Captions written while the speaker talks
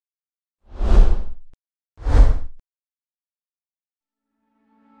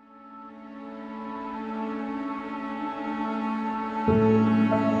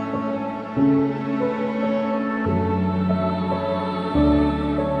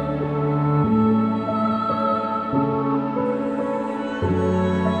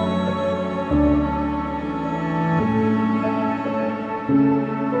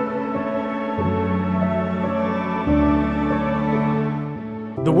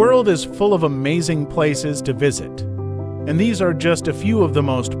world is full of amazing places to visit, and these are just a few of the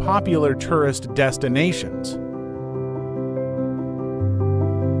most popular tourist destinations.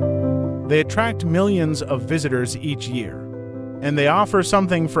 They attract millions of visitors each year, and they offer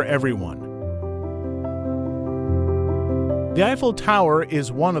something for everyone. The Eiffel Tower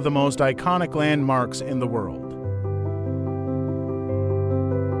is one of the most iconic landmarks in the world.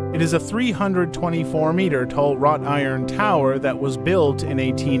 It is a 324-meter tall wrought iron tower that was built in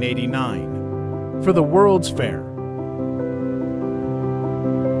 1889 for the World's Fair.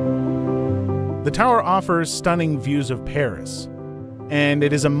 The tower offers stunning views of Paris, and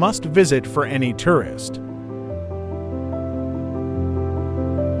it is a must-visit for any tourist.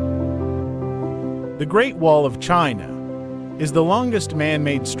 The Great Wall of China is the longest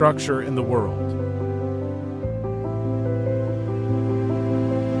man-made structure in the world.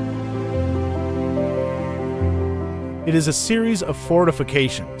 It is a series of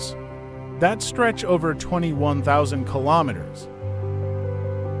fortifications that stretch over 21,000 kilometers.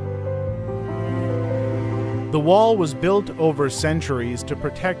 The wall was built over centuries to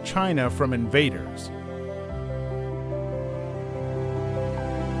protect China from invaders.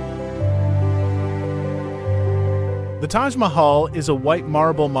 The Taj Mahal is a white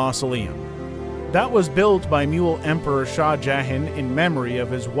marble mausoleum that was built by Mughal Emperor Shah Jahan in memory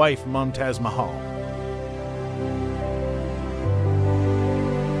of his wife Mumtaz Mahal.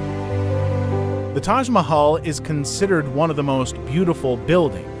 The Taj Mahal is considered one of the most beautiful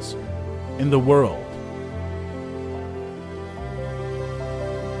buildings in the world.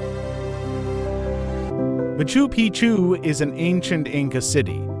 Machu Picchu is an ancient Inca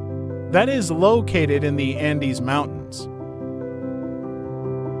city that is located in the Andes Mountains.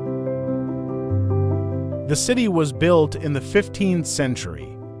 The city was built in the 15th century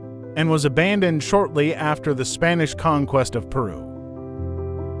and was abandoned shortly after the Spanish conquest of Peru.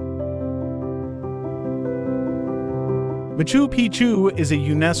 Machu Picchu is a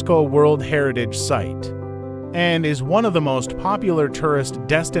UNESCO World Heritage Site and is one of the most popular tourist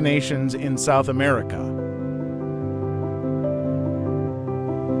destinations in South America.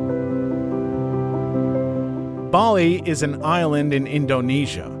 Bali is an island in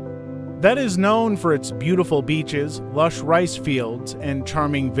Indonesia that is known for its beautiful beaches, lush rice fields, and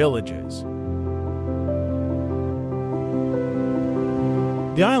charming villages.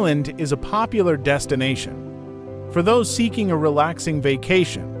 The island is a popular destination for those seeking a relaxing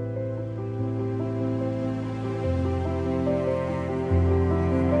vacation.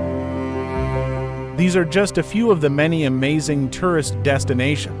 These are just a few of the many amazing tourist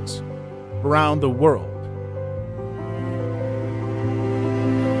destinations around the world.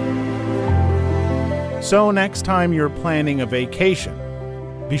 So next time you're planning a vacation,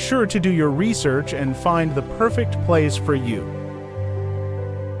 be sure to do your research and find the perfect place for you.